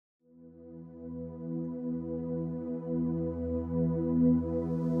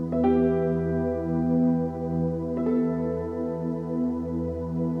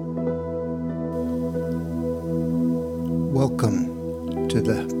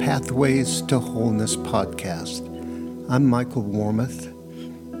Pathways to Wholeness podcast. I'm Michael Warmoth,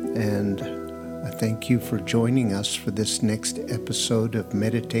 and I thank you for joining us for this next episode of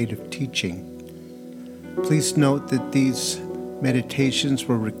meditative teaching. Please note that these meditations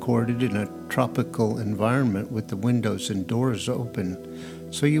were recorded in a tropical environment with the windows and doors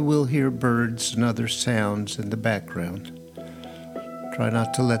open, so you will hear birds and other sounds in the background. Try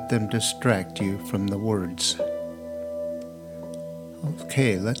not to let them distract you from the words.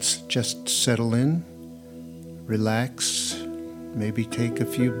 Okay, let's just settle in, relax, maybe take a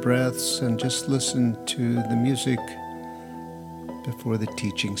few breaths and just listen to the music before the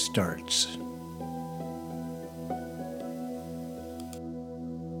teaching starts.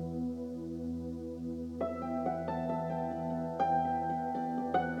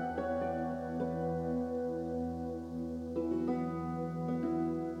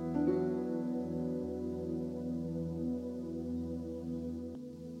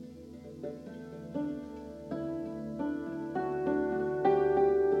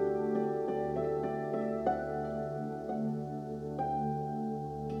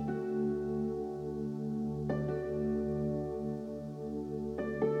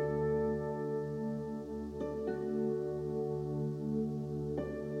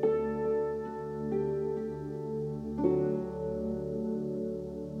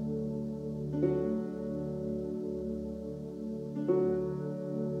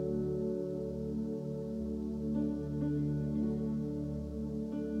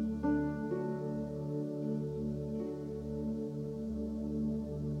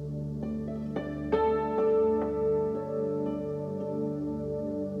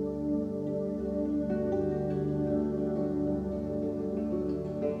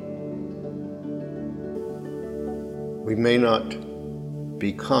 We may not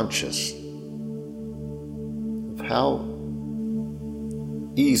be conscious of how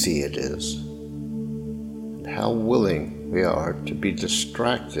easy it is and how willing we are to be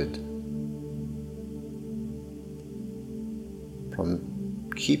distracted from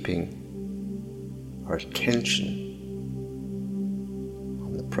keeping our attention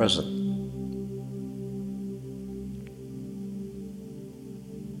on the present.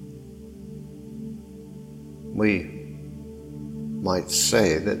 We might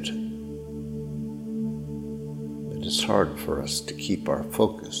say that it is hard for us to keep our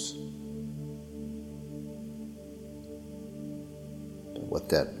focus. But what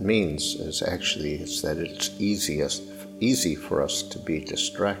that means is that it's easy for us to be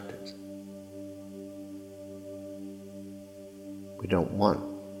distracted. We don't want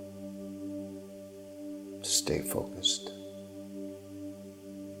to stay focused.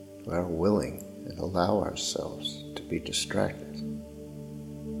 We are willing and allow ourselves to be distracted.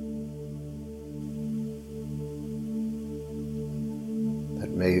 That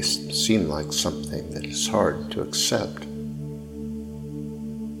may seem like something that is hard to accept.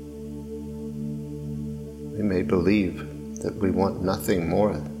 We may believe that we want nothing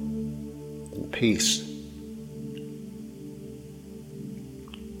more than peace.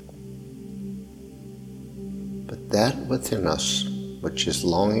 But that within us which is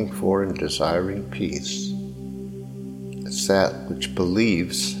longing for and desiring peace is that which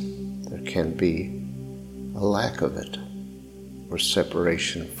believes there can be a lack of it or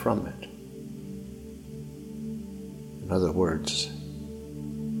separation from it. In other words,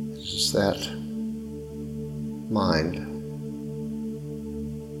 it is that mind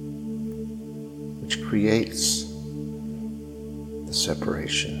which creates the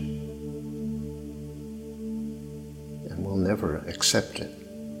separation and will never accept it,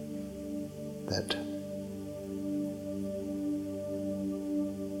 that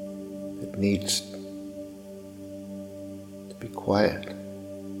it needs to be quiet.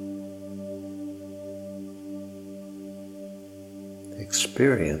 The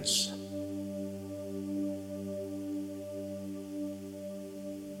experience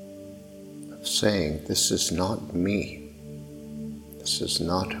of saying, this is not me, this is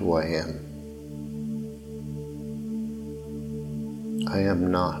not who I am. I am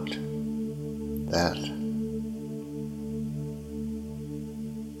not that.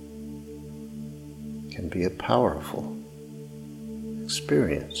 Can be a powerful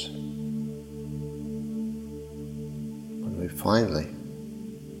experience when we finally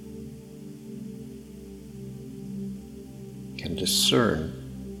can discern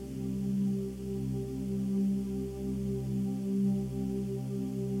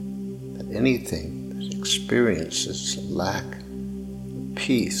that anything that experiences lack of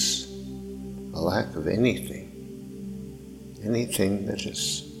peace, a lack of anything that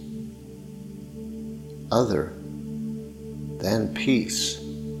is other than peace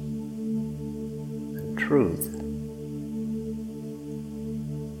truth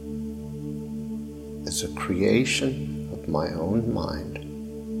is a creation of my own mind,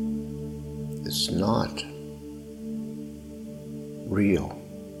 is not real.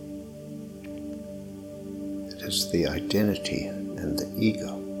 It is the identity and the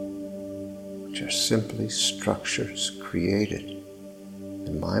ego, which are simply structures created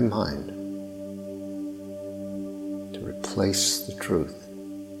in my mind to replace the truth.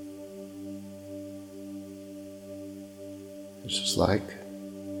 This is like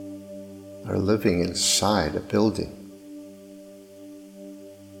our living inside a building,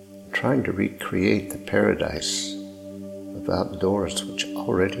 trying to recreate the paradise of outdoors which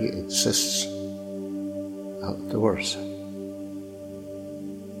already exists outdoors.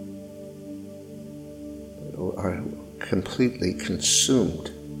 Are completely consumed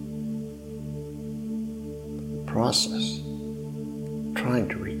in the process, trying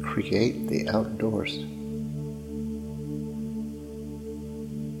to recreate the outdoors.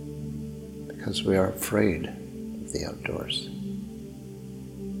 Because we are afraid of the outdoors.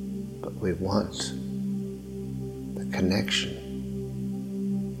 But we want the connection.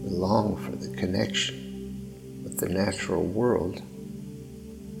 We long for the connection with the natural world,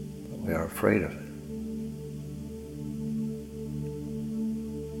 but we are afraid of it.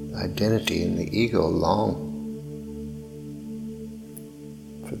 The identity and the ego long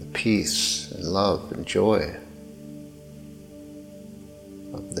for the peace and love and joy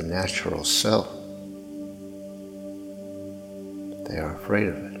of the natural self. They are afraid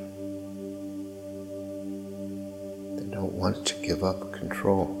of it. They don't want to give up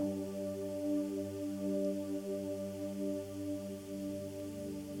control.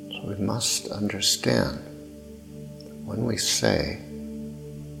 So we must understand that when we say,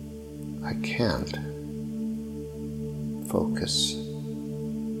 I can't focus,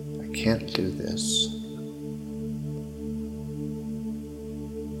 I can't do this,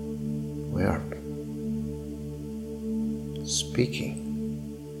 we are speaking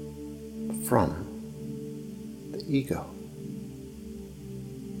from the ego.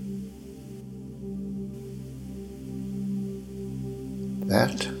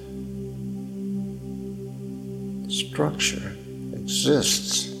 That structure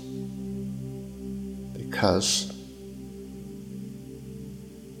exists because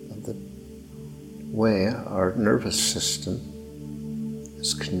of the way our nervous system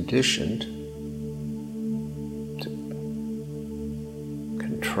is conditioned to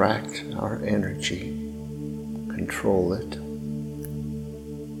contract our energy, control it,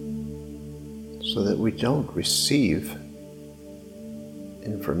 so that we don't receive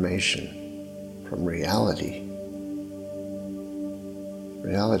information from reality.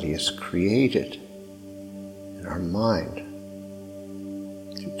 Reality is created in our mind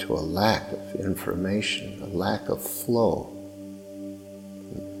due to a lack of information, a lack of flow.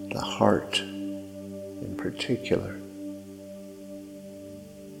 The heart, in particular,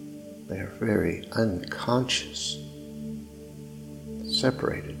 they are very unconscious,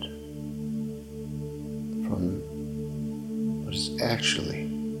 separated from what is actually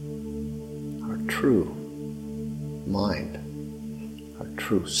our true mind, our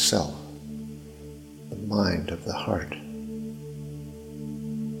true self, the mind of the heart.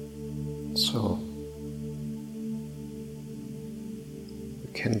 So, we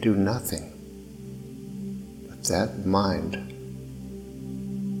can do nothing with that mind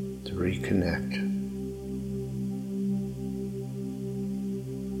to reconnect.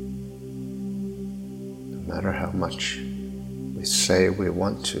 No matter how much we say we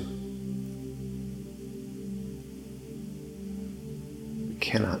want to, we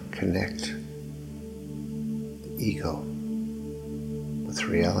cannot connect the ego with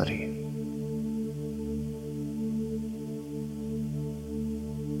reality.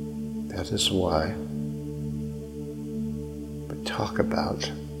 That is why we talk about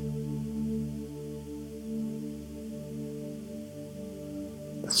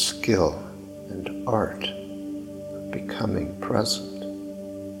the skill and art of becoming present,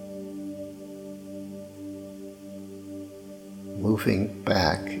 moving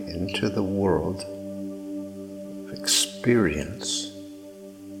back into the world of experience,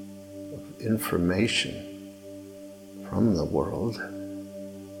 of information from the world,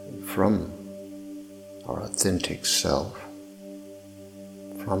 from our authentic self,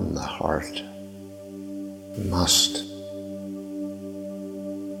 from the heart. We must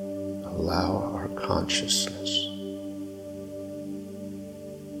allow our consciousness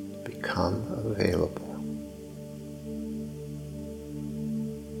to become available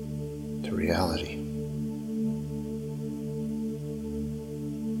to reality.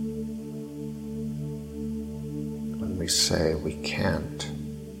 we say we can't,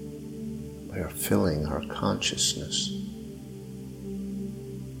 we are filling our consciousness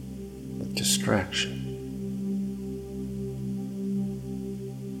with distraction.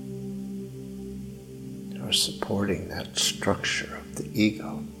 Are supporting that structure of the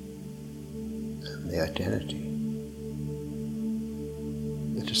ego and the identity.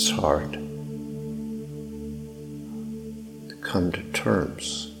 It is hard to come to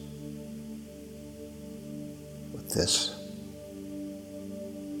terms with this.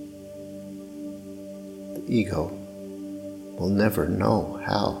 The ego will never know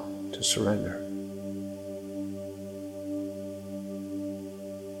how to surrender.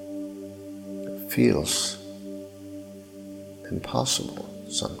 It feels impossible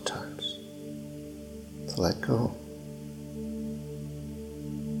sometimes to let go.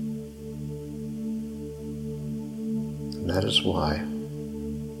 And that is why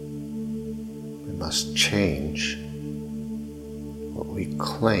we must change what we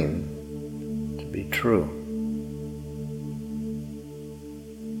claim to be true.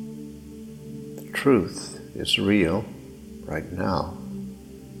 The truth is real right now.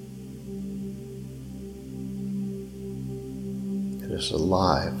 It is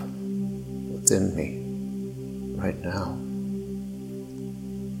alive within me right now.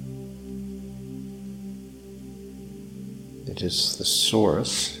 It is the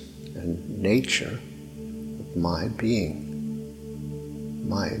source and nature of my being,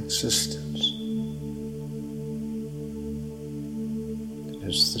 my existence. It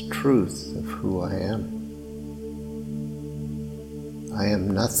is the truth of who I am. I am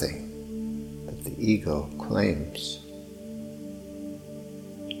nothing that the ego claims.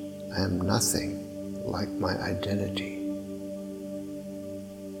 I am nothing like my identity.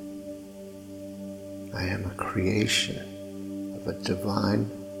 I am a creation of a divine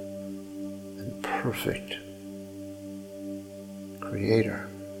and perfect Creator.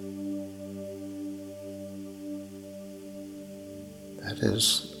 That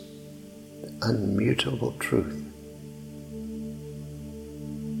is the unmutable truth.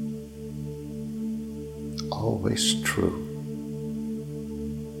 Always true.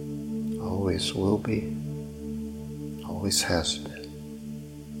 Always will be, always has been.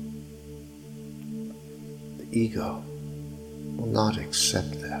 The ego will not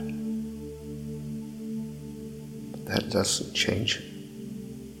accept that. But that doesn't change it.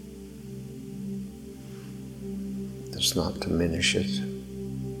 It does not diminish it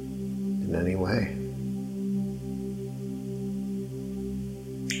in any way.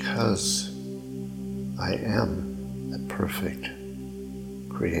 Because I am a perfect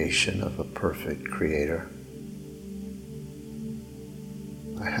creation of a perfect Creator.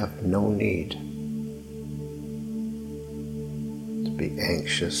 I have no need to be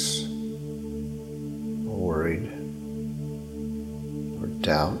anxious or worried or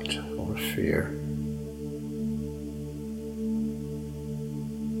doubt or fear.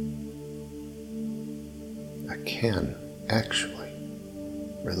 I can actually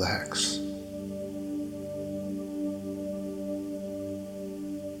relax.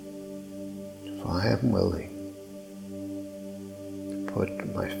 I am willing to put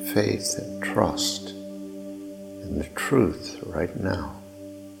my faith and trust in the truth right now,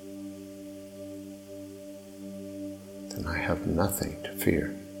 then I have nothing to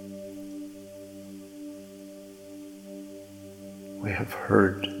fear. We have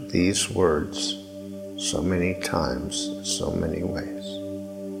heard these words so many times, in so many ways.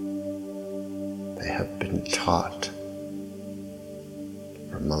 They have been taught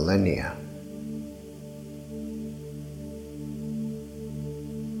for millennia.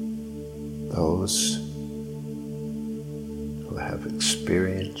 Those who have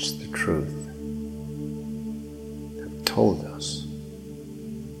experienced the truth have told us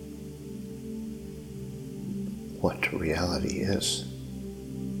what reality is.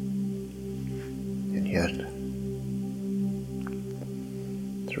 And yet,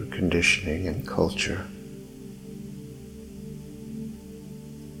 through conditioning and culture,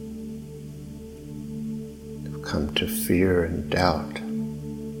 we've come to fear and doubt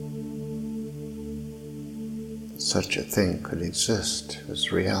such a thing could exist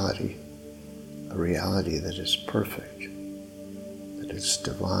as reality, a reality that is perfect, that is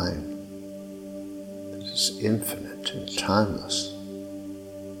divine, that is infinite and timeless.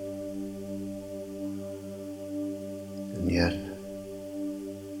 And yet,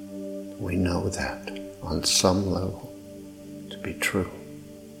 we know that on some level to be true.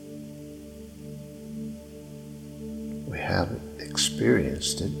 We haven't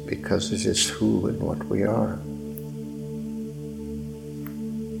experienced it because it is who and what we are.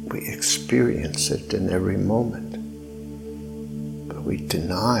 We experience it in every moment, but we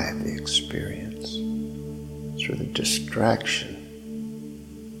deny the experience through the distraction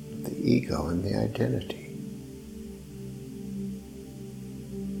of the ego and the identity.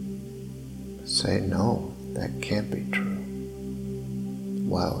 Say, no, that can't be true.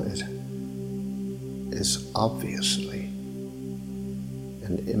 While it is obviously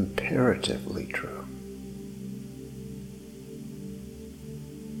and imperatively true.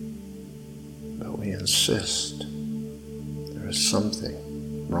 But we insist there is something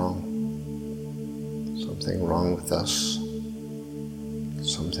wrong with us,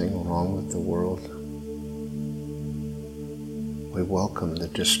 something wrong with the world. We welcome the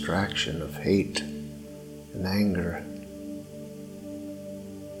distraction of hate and anger,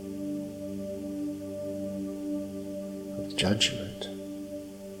 of judgment.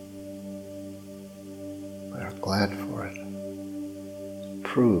 We are glad for it. It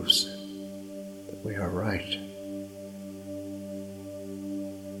proves that we are right.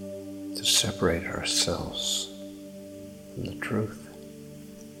 To separate ourselves from the truth.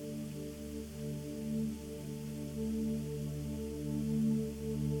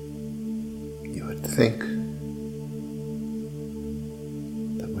 You would think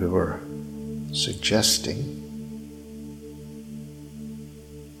that we were suggesting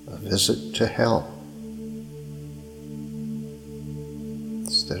a visit to hell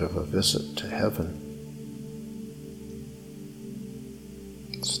instead of a visit to heaven,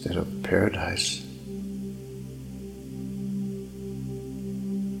 instead of paradise.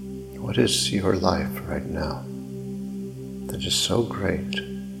 What is your life right now that is so great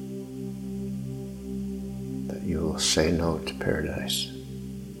that you will say no to paradise?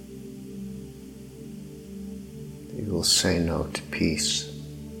 That you will say no to peace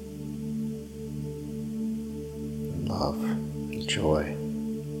and love and joy?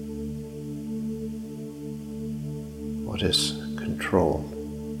 What is control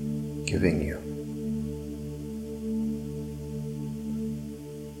giving you?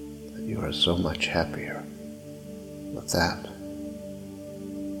 That you are so much happier with that.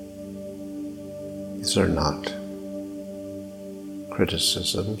 These are not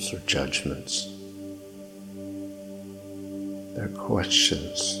criticisms or judgments. They're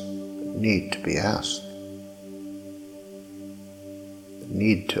questions that need to be asked, that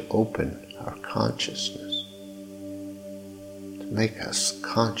need to open our consciousness, to make us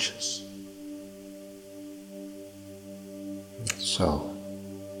conscious. So,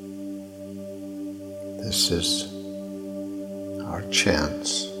 this is our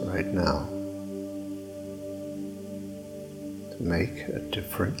chance right now to make a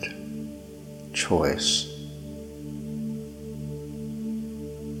different choice,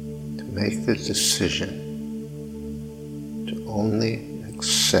 to make the decision to only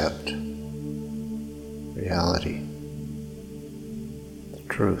accept reality, the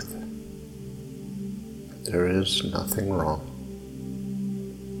truth, that there is nothing wrong.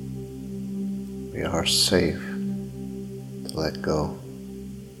 We are safe to let go.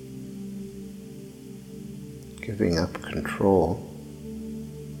 Giving up control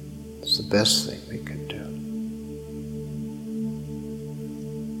is the best thing we can do.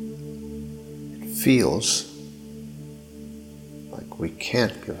 It feels like we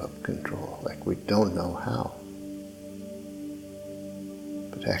can't give up control, like we don't know how.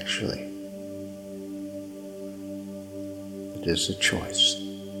 But actually, it is a choice.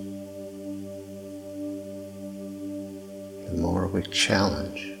 The more we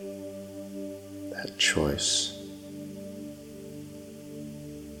challenge that choice,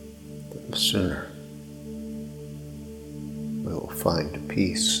 the sooner we will find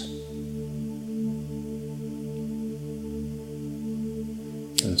peace.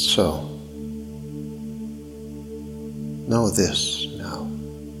 And so, know this now.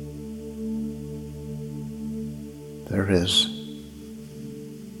 There is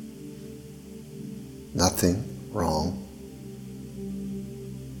nothing wrong.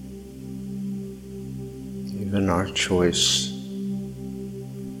 Even our choice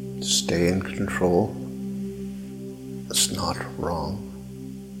to stay in control is not wrong.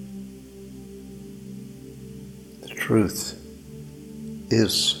 The truth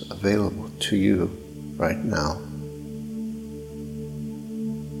is available to you right now.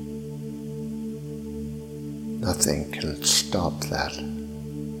 Nothing can stop that.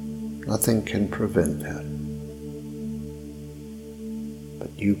 Nothing can prevent that.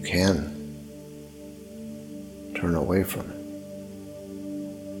 But you can turn away from it.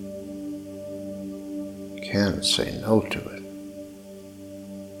 You can say no to it.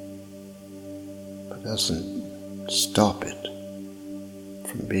 But doesn't stop it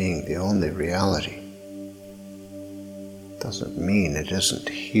from being the only reality. doesn't mean it isn't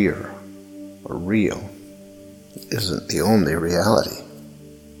here or real. It isn't the only reality.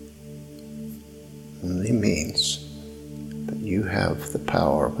 It only means that you have the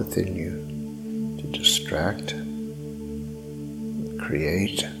power within you to distract,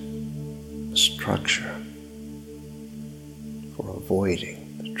 create a structure for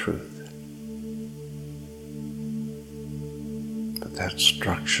avoiding the truth. But that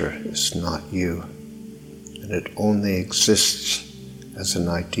structure is not you, and it only exists as an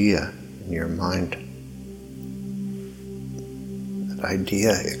idea in your mind. That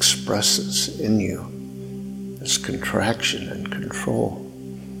idea expresses in you as contraction and control.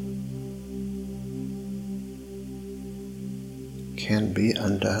 Can be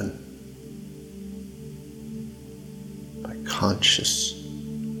undone by conscious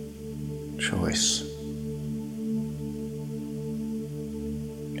choice.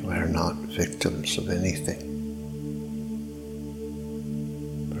 We are not victims of anything.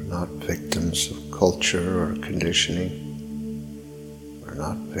 We're not victims of culture or conditioning. We're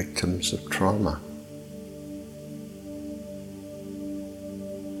not victims of trauma.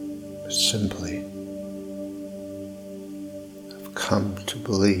 We simply have come to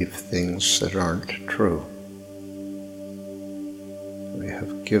believe things that aren't true. We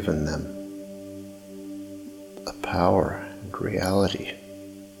have given them a power and reality.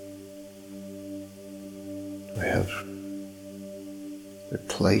 We have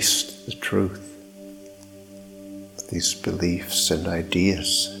replaced the truth with these beliefs and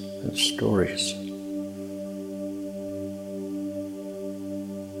ideas and stories.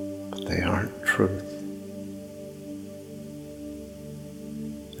 But they aren't truth.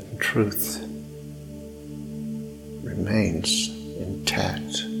 And truth remains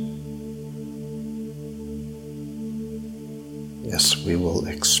intact. Yes, we will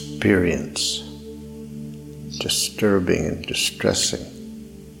experience disturbing and distressing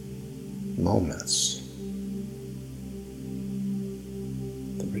moments.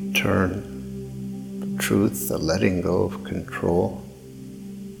 The return of truth, the letting go of control,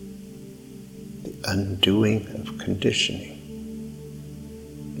 the undoing of conditioning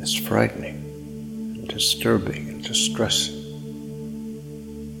is frightening and disturbing and distressing.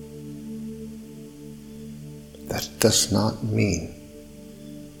 But that does not mean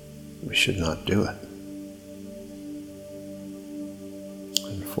we should not do it.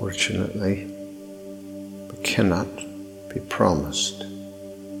 Unfortunately, we cannot be promised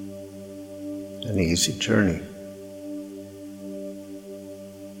an easy journey,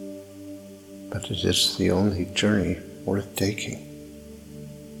 but it is the only journey worth taking,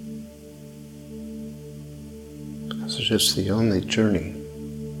 because it is the only journey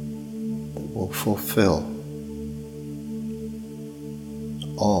that will fulfill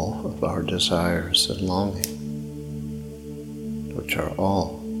all of our desires and longings, which are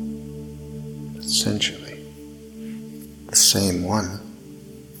all essentially the same one.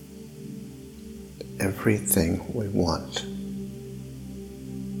 Everything we want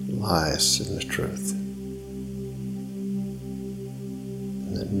lies in the truth,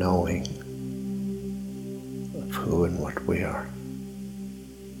 in the knowing of who and what we are.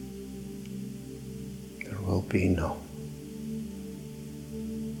 There will be no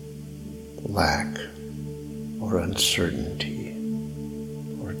lack or uncertainty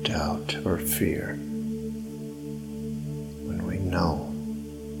or doubt or fear when we know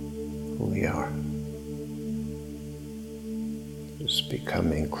who we are. It's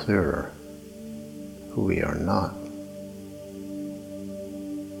becoming clearer who we are not.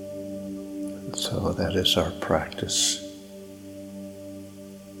 And so that is our practice.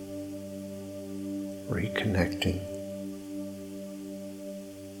 Reconnecting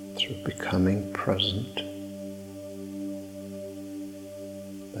through becoming present,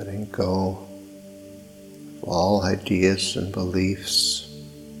 letting go of all ideas and beliefs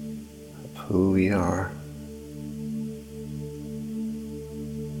of who we are.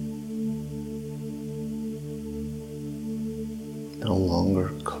 No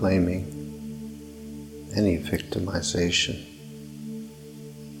longer claiming any victimization,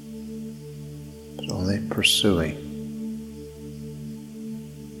 but only pursuing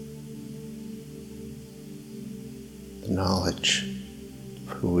the knowledge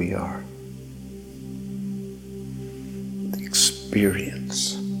of who we are, the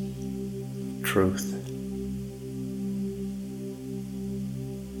experience of truth,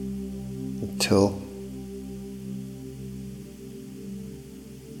 until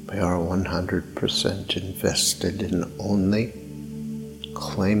we are 100% invested in only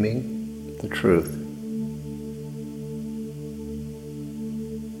claiming the truth.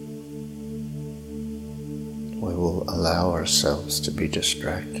 we will allow ourselves to be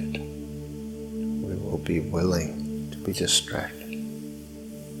distracted. We will be willing to be distracted.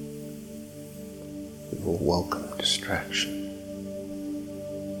 We will welcome distraction.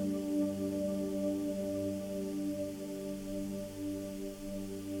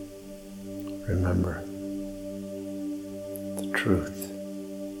 Remember, the truth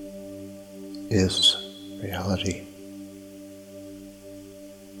is reality.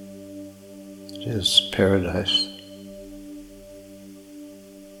 It is paradise.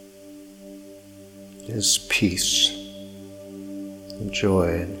 It is peace and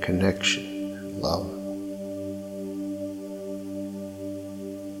joy and connection and love.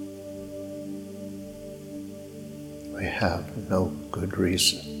 We have no good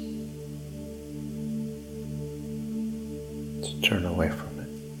reason to turn away from it.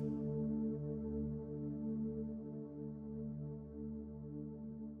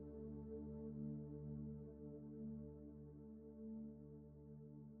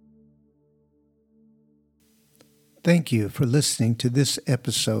 Thank you for listening to this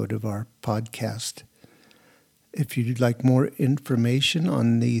episode of our podcast. If you'd like more information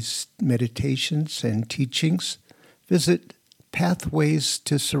on these meditations and teachings, visit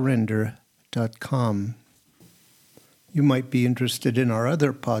pathwaystosurrender.com. You might be interested in our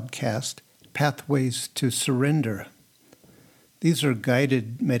other podcast, Pathways to Surrender. These are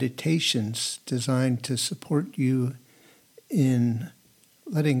guided meditations designed to support you in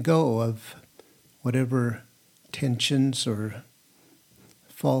letting go of whatever tensions or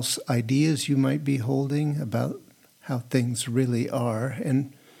false ideas you might be holding about how things really are,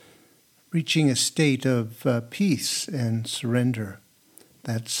 and reaching a state of peace and surrender.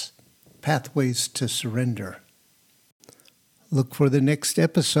 That's Pathways to Surrender. Look for the next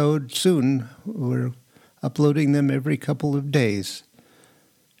episode soon. We're uploading them every couple of days.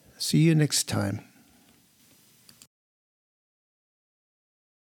 See you next time.